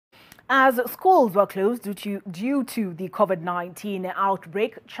As schools were closed due to the COVID-19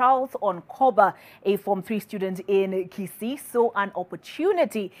 outbreak, Charles Onkoba, a Form 3 student in Kisii, saw an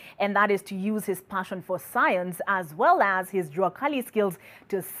opportunity, and that is to use his passion for science as well as his Juakali skills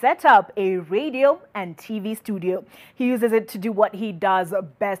to set up a radio and TV studio. He uses it to do what he does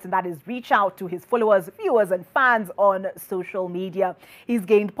best, and that is reach out to his followers, viewers, and fans on social media. He's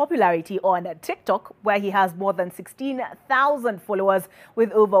gained popularity on TikTok, where he has more than 16,000 followers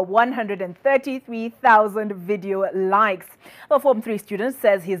with over 133,000 video likes. The Form 3 student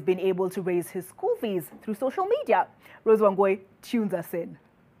says he's been able to raise his school fees through social media. Rose Wangoi tunes us in.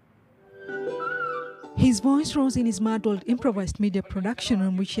 His voice rose in his Mad World improvised media production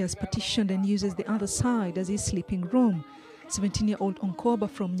room, which he has partitioned and uses the other side as his sleeping room. 17-year-old Onkoba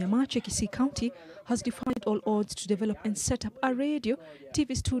from Nyamache, Kisii County, has defied all odds to develop and set up a radio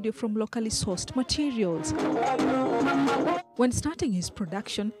TV studio from locally sourced materials. When starting his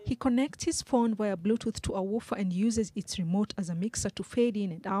production, he connects his phone via Bluetooth to a woofer and uses its remote as a mixer to fade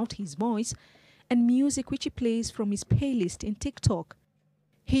in and out his voice and music, which he plays from his playlist in TikTok.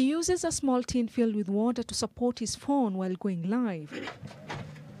 He uses a small tin filled with water to support his phone while going live.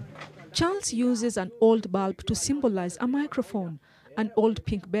 Charles uses an old bulb to symbolize a microphone. An old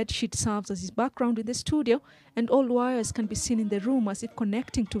pink bedsheet serves as his background in the studio, and old wires can be seen in the room as if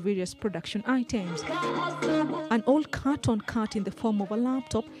connecting to various production items. An old carton cut in the form of a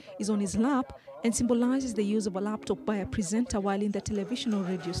laptop is on his lap and symbolizes the use of a laptop by a presenter while in the television or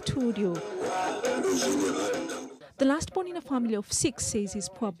radio studio. The last born in a family of 6 says his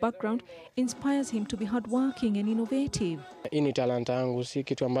poor background inspires him to be hardworking and innovative. Hii ni talanta yangu, si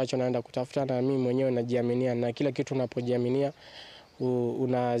kitu ambacho naenda kutafuta, na mimi mwenyewe najiaminia, na kila kitu unapojiaminia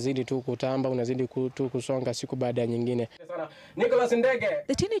unazidi tu kutamba, unazidi tu kusonga siku baada ya nyingine.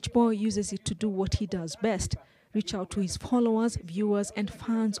 The teenage boy uses it to do what he does best, reach out to his followers, viewers and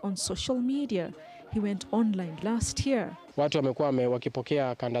fans on social media. He went online last year. Watu wamekuwa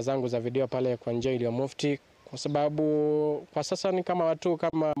wakipokea kanda zangu za video pale kwa njia iliyo mufti, kwa sababu kwa sasa ni kama watu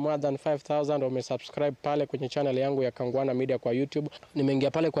kama more than 5,000 wamesubscribe pale kwenye channel yangu ya Kangwana Media kwa YouTube.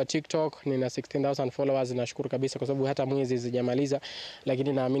 Nimeingia pale kwa TikTok, nina 16,000 followers. Nashukuru kabisa kwa sababu hata mwezi sijamaliza,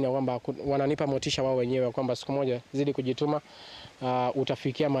 lakini naamini kwamba wananipa motisha wao wenyewe kwamba siku moja zidi kujituma,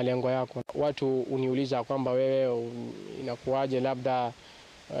 utafikia malengo yako. Watu uniuliza kwamba wewe inakuaje, labda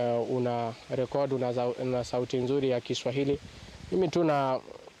una record, una sauti nzuri ya Kiswahili. Mimi tu na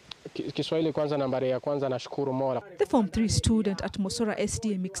Kiswahili kwanza, nambari ya kwanza, nashukuru Mola. The Form 3 student at Mosora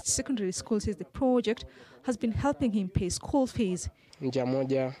SDA Mixed Secondary School says the project has been helping him pay school fees. Njia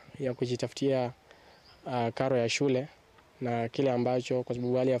moja ya kujitafutia karo ya shule, na kile ambacho kwa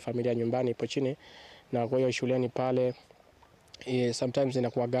sababu hali ya familia nyumbani ipo chini, na kwa hiyo shuleni pale sometimes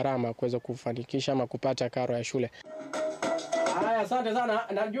inakuwa gharama kuweza kufanikisha ama kupata karo ya shule.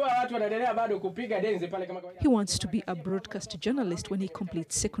 He wants to be a broadcast journalist when he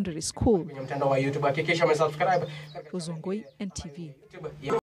completes secondary school. Mtandao wa YouTube, hakikisha umesubscribe. Ozongoi, NTV.